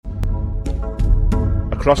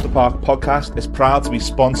Across the Park podcast is proud to be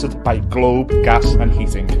sponsored by Globe Gas and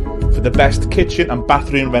Heating. For the best kitchen and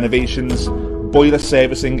bathroom renovations, boiler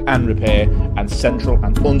servicing and repair, and central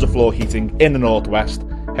and underfloor heating in the Northwest,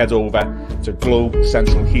 head over to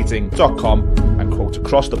globecentralheating.com and quote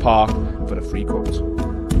Across the Park for a free quote.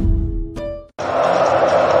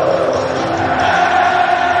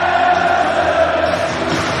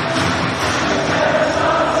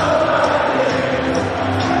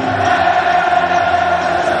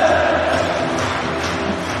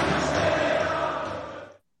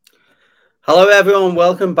 Hello everyone,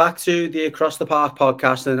 welcome back to the Across the Park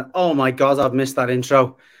podcast. And oh my God, I've missed that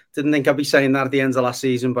intro. Didn't think I'd be saying that at the end of last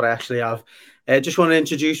season, but I actually have. Just want to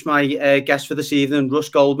introduce my guest for this evening, Russ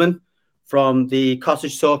Goldman from the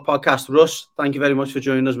Cottage Talk podcast. Russ, thank you very much for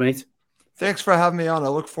joining us, mate. Thanks for having me on. I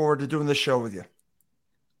look forward to doing this show with you.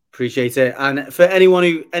 Appreciate it. And for any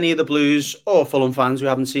of the Blues or Fulham fans who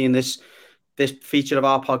haven't seen this feature of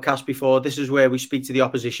our podcast before, this is where we speak to the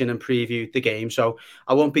opposition and preview the game. So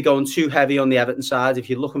I won't be going too heavy on the Everton side.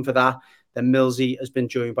 If you're looking for that, then Millsy has been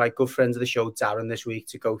joined by good friends of the show, Darren, this week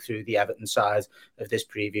to go through the Everton side of this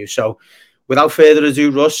preview. So without further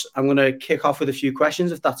ado, Russ, I'm going to kick off with a few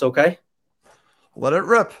questions, if that's okay. Let it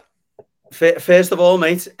rip. First of all,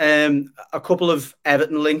 mate, a couple of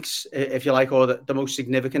Everton links, if you like, or the most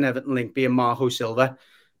significant Everton link being Marco Silva.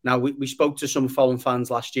 Now, we spoke to some Fulham fans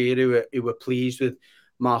last year who were pleased with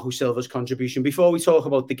Marco Silva's contribution. Before we talk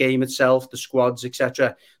about the game itself, the squads,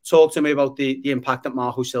 etc., talk to me about the impact that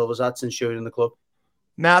Marco Silva's had since joining the club.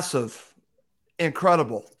 Massive.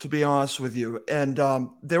 Incredible, to be honest with you. And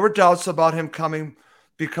there were doubts about him coming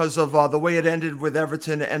because of the way it ended with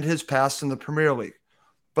Everton and his past in the Premier League.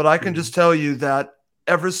 But I can just tell you that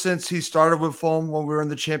ever since he started with Fulham when we were in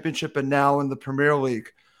the Championship and now in the Premier League,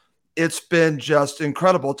 it's been just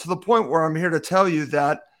incredible, to the point where I'm here to tell you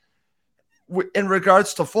that in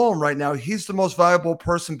regards to Fulham right now, he's the most valuable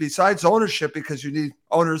person besides ownership, because you need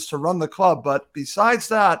owners to run the club. But besides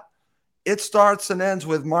that, it starts and ends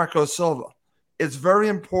with Marco Silva. It's very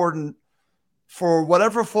important for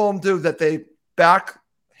whatever Fulham do that they back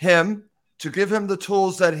him to give him the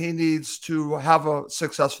tools that he needs to have a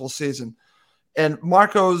successful season. And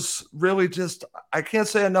Marco's really just, I can't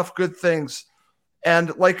say enough good things.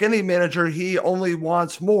 And like any manager, he only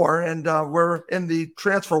wants more. And we're in the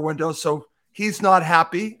transfer window, so he's not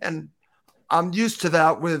happy. And I'm used to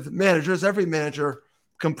that with managers. Every manager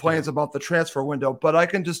complains about the transfer window. But I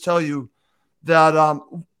can just tell you that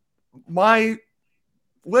my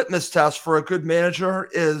litmus test for a good manager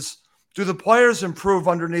is, do the players improve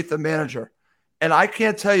underneath the manager? And I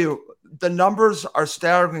can't tell you, the numbers are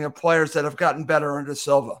staggering of players that have gotten better under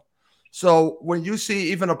Silva. So when you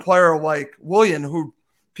see even a player like Willian, who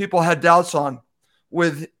people had doubts on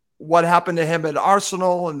with what happened to him at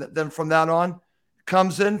Arsenal, and then from that on,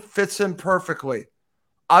 comes in, fits in perfectly.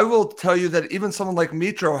 I will tell you that even someone like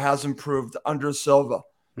Mitro has improved under Silva.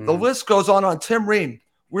 The list goes on Tim Ream.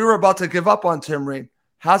 We were about to give up on Tim Ream.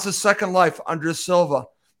 Has a second life under Silva.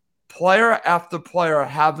 Player after player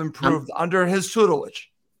have improved under his tutelage.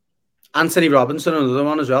 Anthony Robinson, another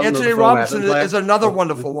one as well. Anthony Robinson is another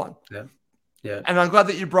wonderful one. Yeah. And I'm glad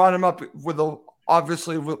that you brought him up with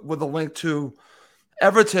a link to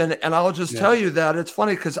Everton. And I'll just tell you that it's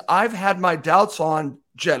funny because I've had my doubts on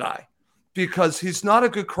Jedi because he's not a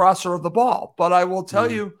good crosser of the ball. But I will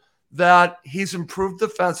tell you that he's improved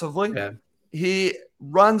defensively. Yeah. He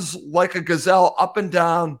runs like a gazelle up and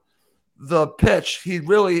down the pitch. He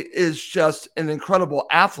really is just an incredible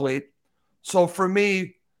athlete. So for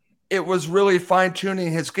me, it was really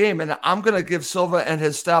fine-tuning his game, and I'm going to give Silva and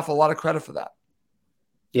his staff a lot of credit for that.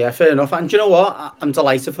 Yeah, fair enough. And do you know what? I'm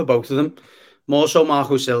delighted for both of them. More so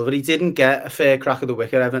Marco Silva. He didn't get a fair crack of the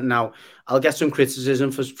whip at Everton. Now, I'll get some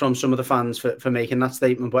criticism from some of the fans for making that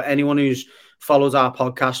statement, but anyone who's followed our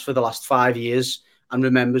podcast for the last 5 years and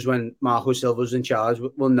remembers when Marco Silva was in charge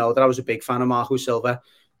will know that I was a big fan of Marco Silva.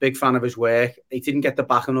 Big fan of his work. He didn't get the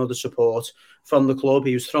backing or the support from the club.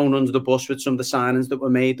 He was thrown under the bus with some of the signings that were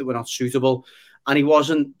made that were not suitable, and he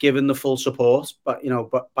wasn't given the full support, but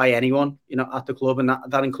by anyone, at the club, and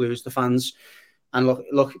that includes the fans. And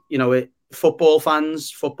look, football fans,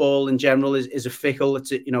 football in general is a fickle.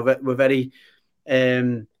 It's we're very,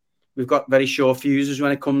 we've got very short fuses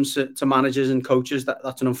when it comes to managers and coaches.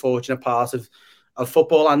 That's an unfortunate part of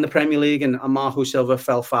football and the Premier League, and Marco Silva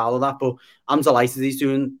fell foul of that. But I'm delighted he's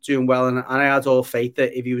doing well, and I had all faith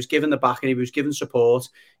that if he was given the backing, if he was given support,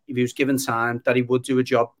 if he was given time, that he would do a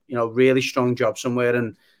job, really strong job somewhere.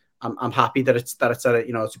 And I'm happy that it's at it's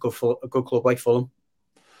a good club like Fulham.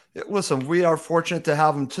 Listen, we are fortunate to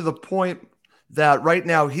have him, to the point that right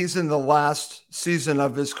now he's in the last season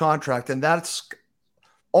of his contract, and that's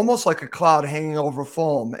almost like a cloud hanging over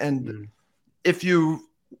Fulham. And if you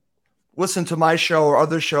listen to my show or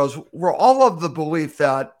other shows, we're all of the belief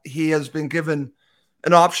that he has been given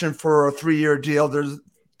an option for a 3-year deal. There's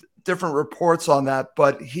different reports on that,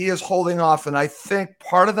 but he is holding off. And I think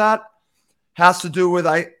part of that has to do with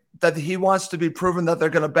that he wants to be proven that they're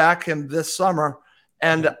going to back him this summer.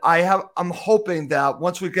 And I'm hoping that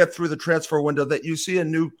once we get through the transfer window that you see a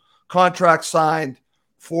new contract signed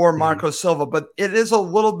for Marco Silva. But it is a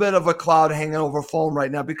little bit of a cloud hanging over Fulham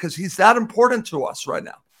right now because he's that important to us right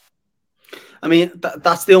now. I mean,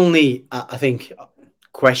 that's the only, I think,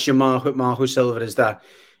 question mark with Marco Silva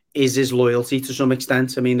is his loyalty to some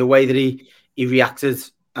extent. I mean, the way that he reacted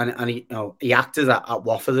and he acted at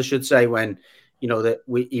Watford, I should say, when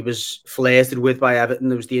he was flirted with by Everton.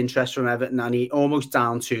 There was the interest from Everton, and he almost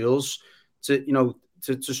down tools to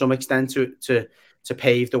some extent to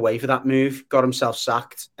pave the way for that move. Got himself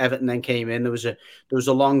sacked. Everton then came in. There was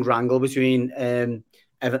a long wrangle between Everton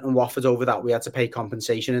and Watford over that. We had to pay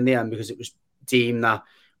compensation in the end because it was deemed that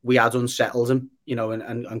we had unsettled him,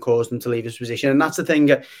 and caused him to leave his position. And that's the thing.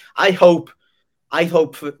 I hope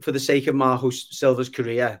for the sake of Marco Silva's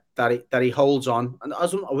career that he holds on. And I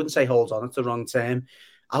wouldn't say holds on; it's the wrong term.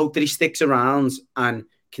 I hope that he sticks around and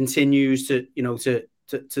continues to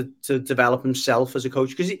develop himself as a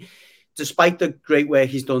coach, because despite the great work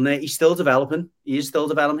he's done there, he's still developing. He is still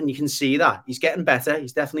developing. You can see that he's getting better.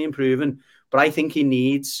 He's definitely improving. But I think he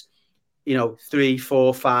needs 3,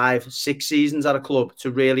 4, 5, 6 seasons at a club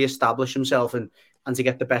to really establish himself and to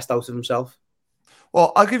get the best out of himself.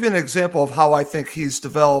 Well, I'll give you an example of how I think he's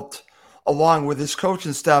developed along with his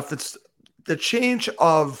coaching staff. It's the change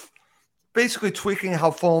of basically tweaking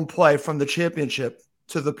how Fulham play from the Championship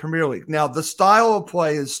to the Premier League. Now, the style of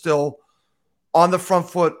play is still on the front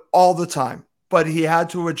foot all the time, but he had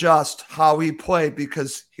to adjust how he played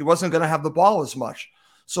because he wasn't going to have the ball as much.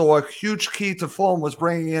 So a huge key to Fulham was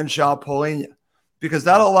bringing in João Palhinha, because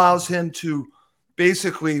that allows him to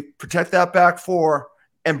basically protect that back four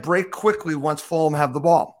and break quickly once Fulham have the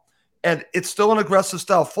ball. And it's still an aggressive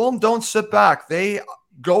style. Fulham don't sit back. They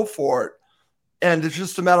go for it. And it's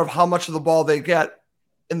just a matter of how much of the ball they get.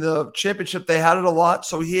 In the Championship, they had it a lot,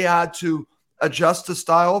 so he had to adjust the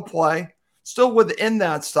style of play, still within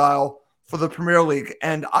that style for the Premier League.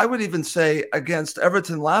 And I would even say against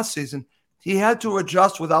Everton last season, he had to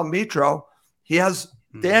adjust without Mitro. He has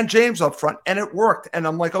Dan James up front, and it worked. And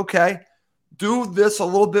I'm like, okay, do this a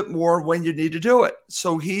little bit more when you need to do it.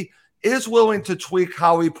 So he is willing to tweak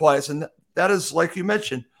how he plays. And that is, like you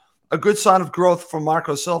mentioned, a good sign of growth from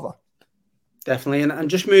Marco Silva. Definitely. And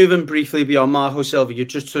just moving briefly beyond Marco Silva, you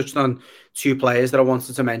just touched on 2 players that I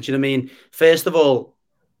wanted to mention. I mean, first of all,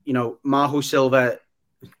 Marco Silva,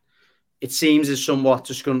 it seems, is somewhat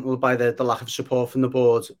disgruntled by the lack of support from the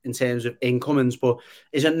board in terms of incomings. But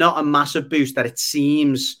is it not a massive boost that it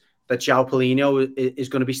seems that João Palhinha is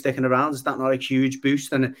going to be sticking around? Is that not a huge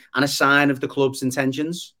boost and a sign of the club's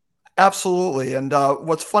intentions? Absolutely. And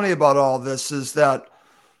what's funny about all this is that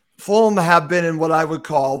Fulham have been in what I would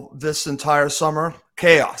call this entire summer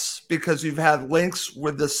chaos, because you've had links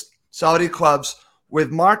with the Saudi clubs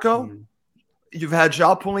with Marco. You've had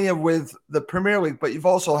João Palhinha with the Premier League, but you've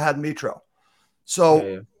also had Mitro.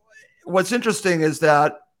 So what's interesting is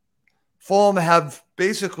that Fulham have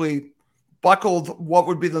basically buckled what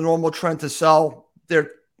would be the normal trend to sell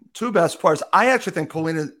their 2 best players. I actually think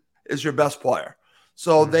Palhinha is your best player.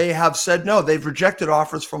 So they have said no. They've rejected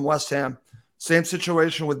offers from West Ham. Same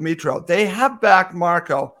situation with Mitro. They have backed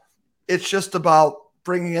Marco. It's just about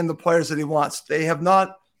bringing in the players that he wants. They have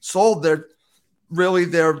not sold their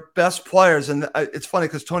best players. And it's funny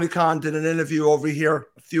because Tony Khan did an interview over here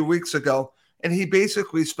a few weeks ago, and he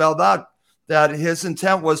basically spelled out that his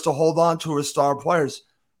intent was to hold on to his star players.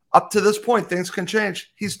 Up to this point, things can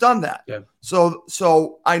change. He's done that. Yeah.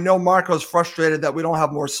 So I know Marco's frustrated that we don't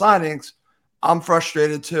have more signings. I'm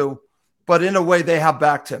frustrated too. But in a way, they have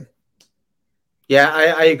backed him. Yeah,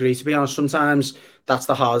 I agree. To be honest, sometimes that's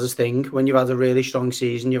the hardest thing. When you've had a really strong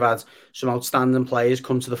season, you've had some outstanding players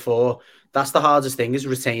come to the fore. That's the hardest thing, is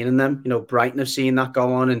retaining them. Brighton have seen that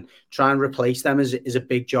go on, and try and replace them is a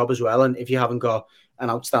big job as well. And if you haven't got an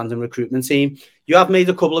outstanding recruitment team, you have made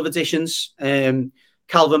a couple of additions.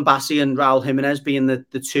 Calvin Bassey and Raul Jimenez being the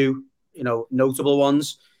 2, notable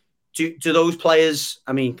ones. Do those players?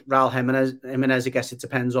 I mean, Raul Jimenez, I guess it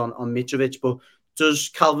depends on Mitrovic, but does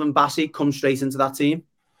Calvin Bassey come straight into that team?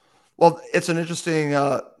 Well, it's an interesting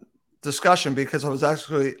discussion, because I was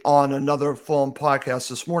actually on another Fulham podcast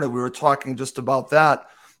this morning. We were talking just about that,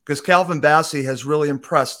 because Calvin Bassey has really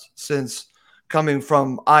impressed since coming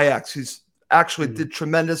from Ajax. He's actually did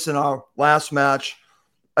tremendous in our last match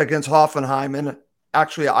against Hoffenheim. And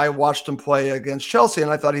Actually, I watched him play against Chelsea,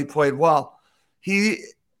 and I thought he played well.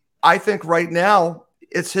 I think right now,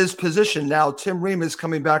 it's his position. Now, Tim Ream is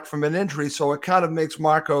coming back from an injury, so it kind of makes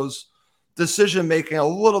Marco's decision-making a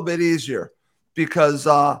little bit easier because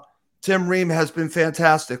Tim Ream has been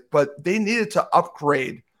fantastic, but they needed to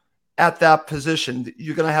upgrade at that position.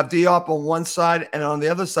 You're going to have Diop on one side, and on the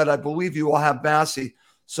other side, I believe you will have Bassey.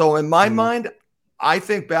 So in my mind, I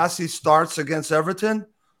think Bassey starts against Everton.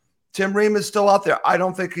 Tim Ream is still out there. I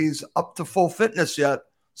don't think he's up to full fitness yet.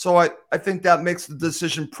 So I think that makes the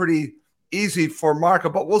decision pretty easy for Marco,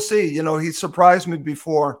 but we'll see. You know, he surprised me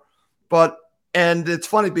before, and it's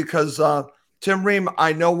funny because Tim Ream,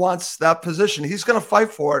 I know, wants that position. He's going to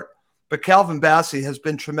fight for it, but Calvin Bassey has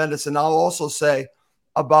been tremendous. And I'll also say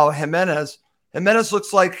about Jimenez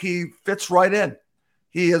looks like he fits right in.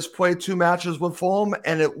 He has played 2 matches with Fulham,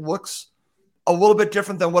 and it looks a little bit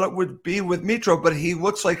different than what it would be with Mitro, but he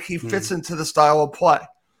looks like he fits into the style of play.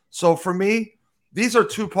 So for me, these are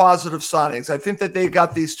 2 positive signings. I think that they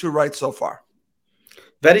got these 2 right so far.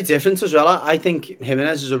 Very different as well. I think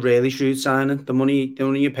Jimenez is a really shrewd signing. The money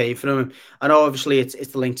you pay for him. I know obviously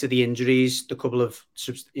it's linked to the injuries, the couple of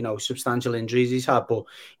substantial injuries he's had, but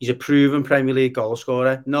he's a proven Premier League goal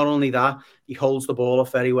scorer. Not only that, he holds the ball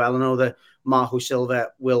up very well. I know that Marco Silva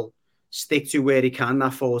will stick to where he can,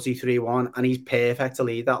 that 4-2-3-1, and he's perfect to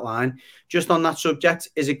lead that line. Just on that subject,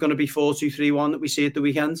 is it going to be 4-2-3-1 that we see at the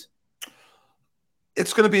weekend?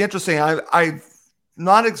 It's going to be interesting. I'm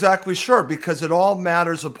not exactly sure because it all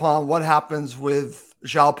matters upon what happens with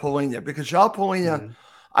João Palhinha. Because João Palhinha,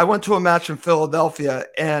 I went to a match in Philadelphia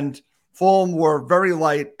and Fulham were very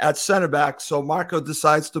light at center back. So Marco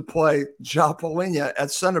decides to play João Palhinha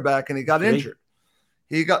at center back, and he got injured.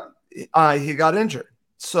 He got injured.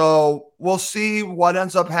 So we'll see what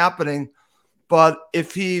ends up happening. But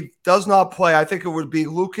if he does not play, I think it would be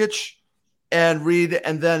Lukic and Reed,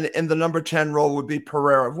 and then in the number 10 role would be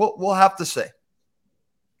Pereira. We'll have to see.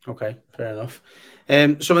 Okay, fair enough.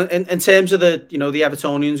 So in terms of the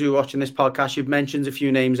Evertonians who are watching this podcast, you've mentioned a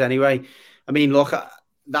few names anyway. I mean, look,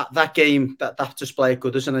 that game, that display of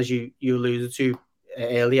Goodison, as you alluded to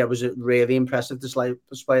earlier, was a really impressive display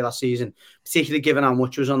last season, particularly given how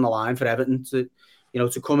much was on the line for Everton.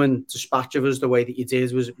 To come and dispatch of us the way that you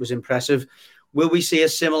did was impressive. Will we see a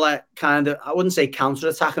similar kind of, I wouldn't say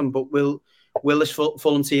counter-attacking, but will this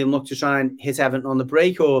Fulham team look to try and hit Everton on the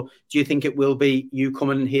break, or do you think it will be you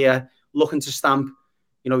coming here looking to stamp,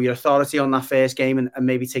 your authority on that first game and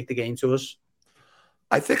maybe take the game to us?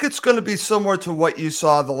 I think it's going to be similar to what you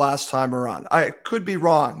saw the last time around. I could be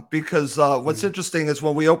wrong because what's interesting is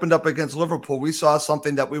when we opened up against Liverpool, we saw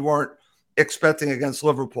something that we weren't expecting against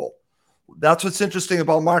Liverpool. That's what's interesting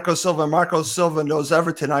about Marco Silva. Marco Silva knows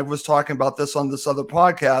Everton. I was talking about this on this other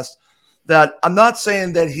podcast, that I'm not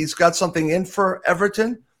saying that he's got something in for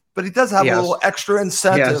Everton, but he does have a little extra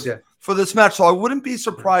incentive for this match. So I wouldn't be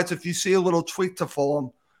surprised if you see a little tweak to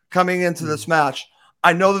Fulham coming into this match.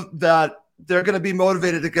 I know that they're going to be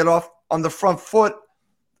motivated to get off on the front foot,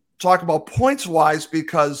 talk about points-wise,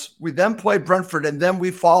 because we then play Brentford, and then we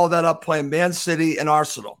follow that up playing Man City and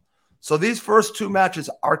Arsenal. So these first 2 matches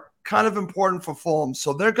are kind of important for Fulham.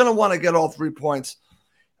 So they're going to want to get all 3 points.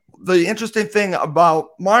 The interesting thing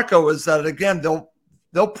about Marco is that, again,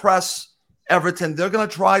 they'll press Everton. They're going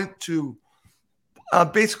to try to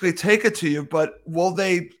basically take it to you, but will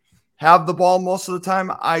they have the ball most of the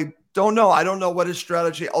time? I don't know. I don't know what his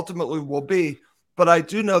strategy ultimately will be, but I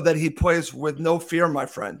do know that he plays with no fear, my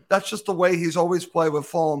friend. That's just the way he's always played with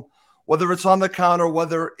Fulham, whether it's on the counter,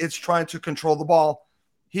 whether it's trying to control the ball.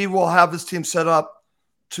 He will have his team set up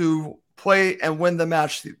to play and win the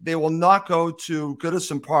match. They will not go to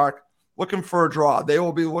Goodison Park looking for a draw. They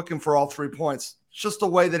will be looking for all 3 points. It's just the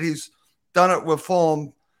way that he's done it with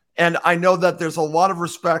Fulham. And I know that there's a lot of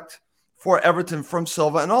respect for Everton from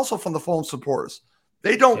Silva and also from the Fulham supporters.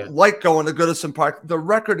 They don't like going to Goodison Park. The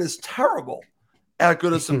record is terrible at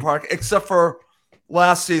Goodison Park, except for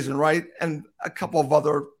last season, right? And a couple of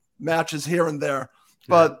other matches here and there.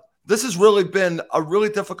 But this has really been a really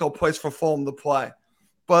difficult place for Fulham to play.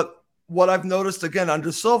 But what I've noticed, again,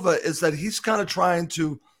 under Silva is that he's kind of trying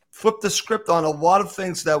to flip the script on a lot of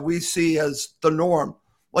things that we see as the norm.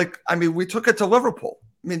 Like, I mean, we took it to Liverpool.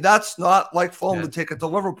 I mean, that's not like Fulham to take it to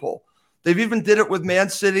Liverpool. They've even did it with Man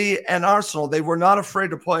City and Arsenal. They were not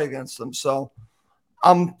afraid to play against them. So,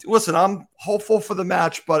 listen, I'm hopeful for the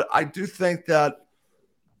match, but I do think that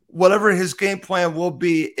whatever his game plan will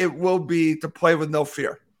be, it will be to play with no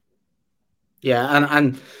fear. Yeah,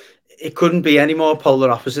 and it couldn't be any more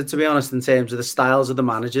polar opposite, to be honest, in terms of the styles of the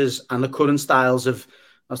managers and the current styles of,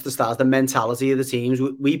 the mentality of the teams.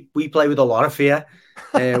 We play with a lot of fear.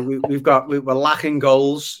 We're lacking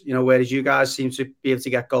goals, whereas you guys seem to be able to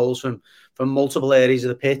get goals from multiple areas of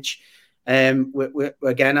the pitch.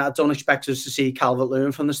 Again, I don't expect us to see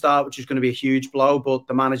Calvert-Lewin from the start, which is going to be a huge blow, but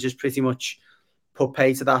the manager's pretty much put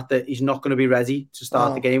pay to that he's not going to be ready to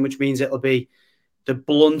start the game, which means it'll be the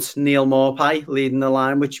blunt Neil Maupay leading the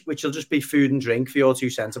line, which will just be food and drink for your two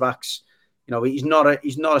centre-backs. He's not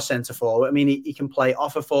a centre-forward. I mean, he can play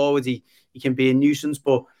off a forward, he can be a nuisance,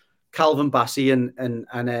 but Calvin Bassey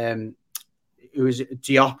and who is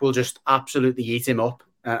Diop will just absolutely eat him up.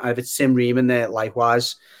 If it's Sim Riemann there,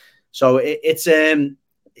 likewise. So it's going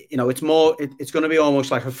to be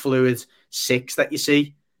almost like a fluid six that you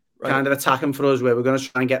see, kind of attacking for us, where we're going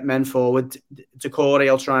to try and get men forward. Decore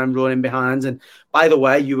will try and run in behind. And by the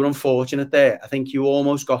way, you were unfortunate there. I think you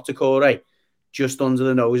almost got Decore just under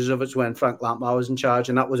the noses of us when Frank Lampard was in charge,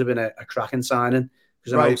 and that would have been a cracking signing,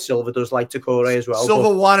 because I know Silva does like Decore as well. Silva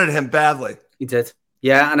wanted him badly. He did.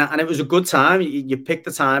 Yeah, and it was a good time. You picked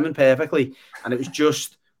the timing perfectly, and it was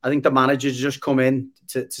just, I think the manager's just come in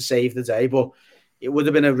to save the day, but it would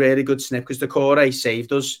have been a really good snip, because Decore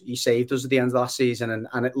saved us. He saved us at the end of last season,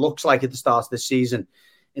 and it looks like at the start of this season,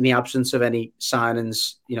 in the absence of any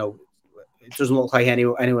signings, it doesn't look like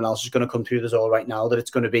anyone else is going to come through the door right now, that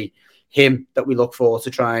it's going to be him that we look forward to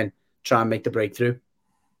try and make the breakthrough.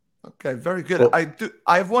 Okay, very good.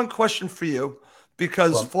 I have one question for you,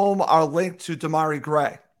 because Fulham are linked to Demarai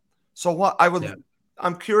Gray. So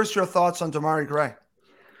I'm curious your thoughts on Demarai Gray.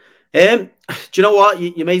 Do you know what?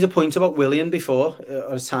 You made a point about Willian before,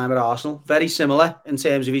 at his time at Arsenal. Very similar in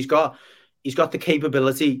terms of he's got the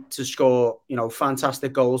capability to score,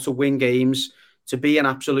 fantastic goals, to win games, to be an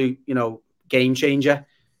absolute, game changer.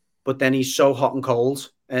 But then he's so hot and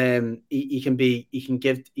cold. He can be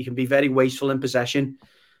very wasteful in possession,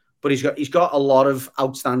 but he's got a lot of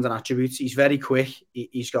outstanding attributes. He's very quick.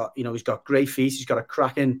 He's got great feet. He's got a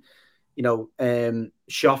cracking,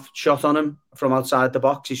 shot on him from outside the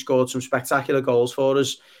box. He scored some spectacular goals for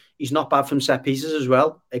us. He's not bad from set pieces as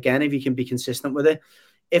well. Again, if he can be consistent with it.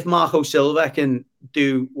 If Marco Silva can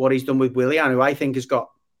do what he's done with Willian, who I think has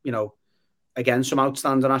got, again, some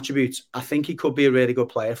outstanding attributes, I think he could be a really good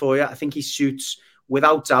player for you. I think he suits,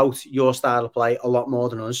 without doubt, your style of play a lot more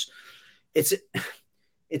than us. It's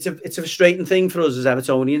a frustrating thing for us as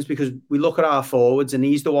Evertonians, because we look at our forwards and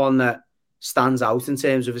he's the one that stands out in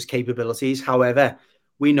terms of his capabilities. However,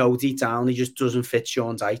 we know deep down he just doesn't fit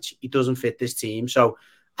Sean Dyche. He doesn't fit this team. So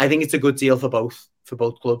I think it's a good deal for both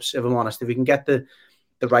clubs, if I'm honest. If we can get the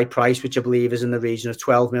right price, which I believe is in the region of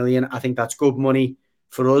 12 million, I think that's good money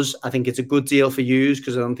for us. I think it's a good deal for you,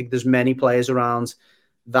 because I don't think there's many players around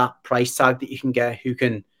that price tag that you can get who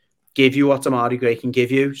can give you what Demarai Gray can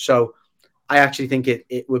give you. So I actually think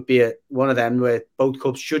it would be one of them where both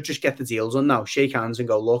clubs should just get the deals on now, shake hands and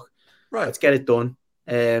go, look, let's get it done.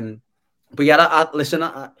 But yeah, listen,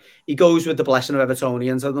 he goes with the blessing of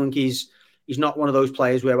Evertonians. I think he's not one of those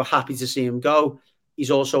players where we're happy to see him go.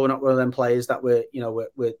 He's also not one of them players that we're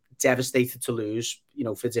devastated to lose,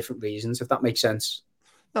 for different reasons, if that makes sense.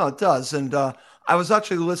 No, it does. And I was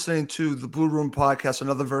actually listening to the Blue Room podcast,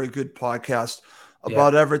 another very good podcast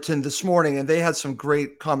about Everton this morning, and they had some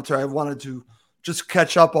great commentary. I wanted to just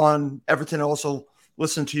catch up on Everton and also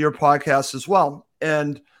listen to your podcast as well.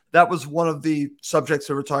 And that was one of the subjects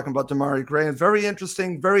that we're talking about, Demarai Gray, and very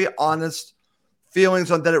interesting, very honest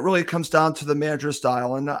feelings on that. It really comes down to the manager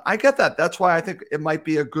style. And I get that. That's why I think it might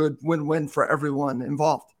be a good win-win for everyone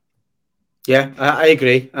involved. Yeah, I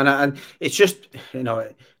agree. And it's just,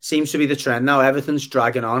 it seems to be the trend now. Everything's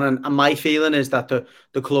dragging on. And my feeling is that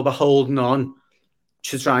the club are holding on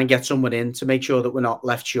to try and get someone in to make sure that we're not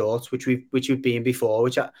left short, which we've been before,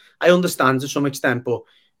 which I understand to some extent, but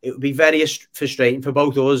it would be very frustrating for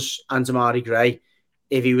both us and Demarai Gray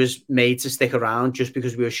if he was made to stick around just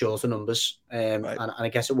because we were short of numbers. And I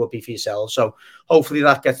guess it would be for yourselves. So hopefully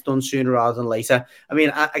that gets done sooner rather than later. I mean,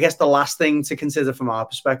 I guess the last thing to consider from our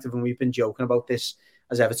perspective, and we've been joking about this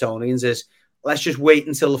as Evertonians, is let's just wait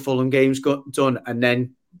until the Fulham game's done and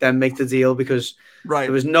then make the deal, because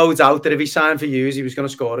there was no doubt that if he signed for Hughes, he was going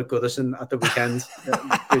to score at Goodison at the weekend.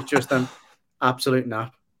 It was just an absolute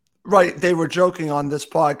nap. Right. They were joking on this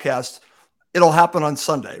podcast. It'll happen on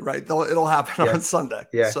Sunday, right? It'll happen on Sunday.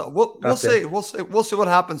 Yeah. So we'll see. We'll see what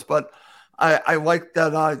happens. But I like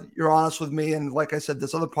that you're honest with me. And like I said,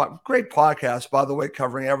 this other great podcast, by the way,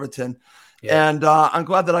 covering Everton. Yeah. And I'm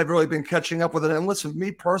glad that I've really been catching up with it. And listen,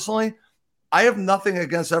 me personally, I have nothing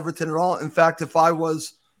against Everton at all. In fact, if I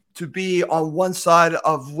was to be on one side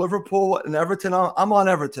of Liverpool and Everton, I'm on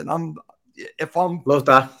Everton. Love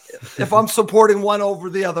that. If I'm supporting one over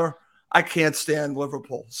the other, I can't stand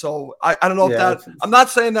Liverpool. So I don't know if I'm not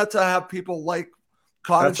saying that to have people like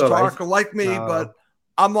cottage That's all right. talker like me, No. but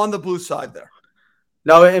I'm on the blue side there.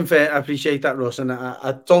 No, in fair, I appreciate that, Russ, and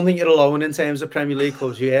I don't think you're alone in terms of Premier League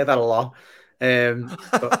clubs. You hear that a lot.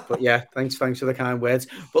 But yeah, thanks for the kind words.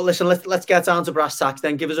 But listen, let's get down to brass tacks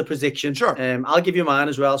then. Give us a prediction. Sure. I'll give you mine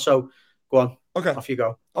as well. So go on. Okay. Off you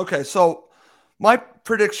go. Okay. So my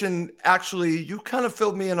prediction, actually, you kind of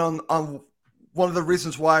filled me in on one of the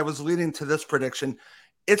reasons why I was leading to this prediction.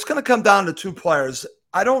 It's going to come down to two players.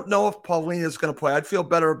 I don't know if Paulinho is going to play. I'd feel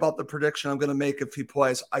better about the prediction I'm going to make if he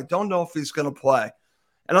plays. I don't know if he's going to play.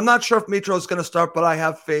 And I'm not sure if Mitro is going to start, but I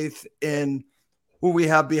have faith in who we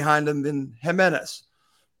have behind him in Jimenez.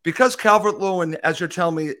 Because Calvert-Lewin, as you're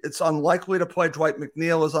telling me, it's unlikely to play. Dwight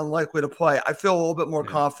McNeil is unlikely to play. I feel a little bit more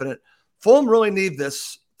confident. Fulham really need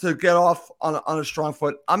this to get off on a strong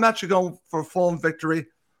foot. I'm actually going for Fulham victory.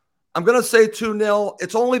 I'm going to say 2-0.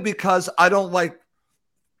 It's only because I don't like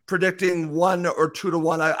predicting 1 or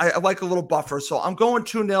 2-1. I like a little buffer. So I'm going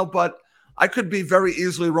 2-0, but I could be very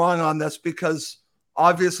easily wrong on this because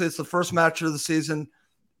obviously it's the first match of the season.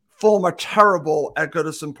 Fulham are terrible at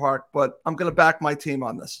Goodison Park, but I'm going to back my team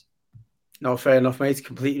on this. No, fair enough, mate.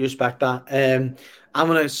 Completely respect that. I'm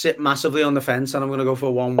going to sit massively on the fence and I'm going to go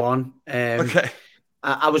for 1-1. Okay.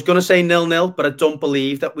 I was going to say 0-0, but I don't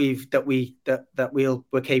believe that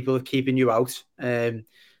we're capable of keeping you out.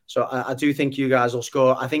 So I do think you guys will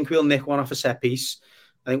score. I think we'll nick one off a set piece.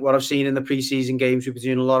 I think what I've seen in the preseason games, we've been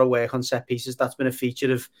doing a lot of work on set pieces. That's been a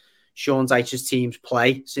feature of Sean Dyche's team's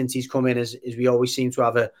play since he's come in. Is we always seem to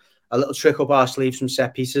have a little trick up our sleeves from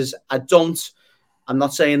set pieces. I'm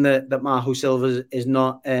not saying that Marco Silva is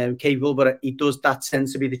not capable, but he does. That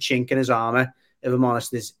tends to be the chink in his armor, if I'm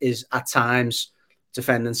honest, is at times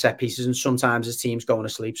defending set pieces, and sometimes his team's going to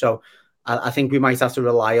sleep. So I think we might have to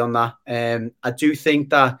rely on that. I do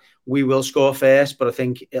think that we will score first, but I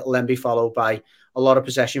think it'll then be followed by a lot of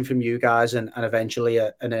possession from you guys and eventually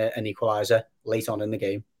an equaliser late on in the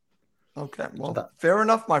game. Okay, well, so fair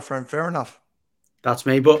enough, my friend. Fair enough. That's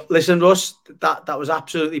me. But listen, Russ, that was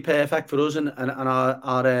absolutely perfect for us and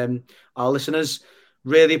our listeners.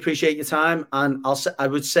 Really appreciate your time, and I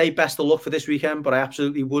would say best of luck for this weekend, but I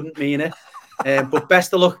absolutely wouldn't mean it. But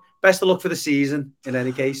best of luck for the season in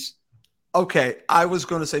any case. Okay, I was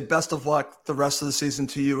going to say best of luck the rest of the season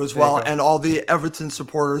to you as well, and all the Everton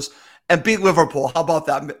supporters, and beat Liverpool. How about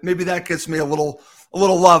that? Maybe that gets me a little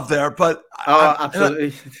love there. But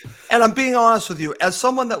absolutely. And I'm being honest with you, as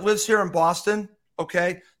someone that lives here in Boston.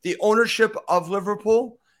 Okay, the ownership of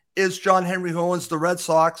Liverpool is John Henry, who owns the Red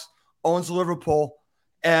Sox, owns Liverpool,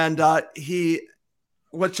 and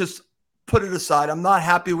let's just put it aside. I'm not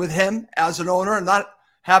happy with him as an owner. I'm not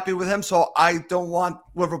happy with him, so I don't want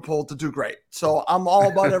Liverpool to do great. So I'm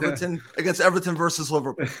all about Everton against Everton versus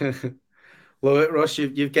Liverpool. Love it, Russ.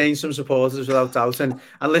 You've gained some supporters without doubt, and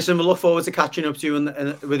listen, we look forward to catching up to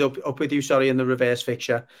you up with you. Sorry, in the reverse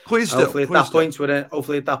fixture. Please do. Hopefully, at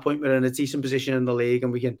that point, we're in a decent position in the league,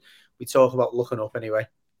 and we talk about looking up anyway.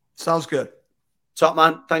 Sounds good. Top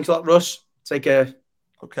man. Thanks a lot, Russ. Take care.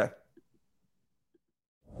 Okay.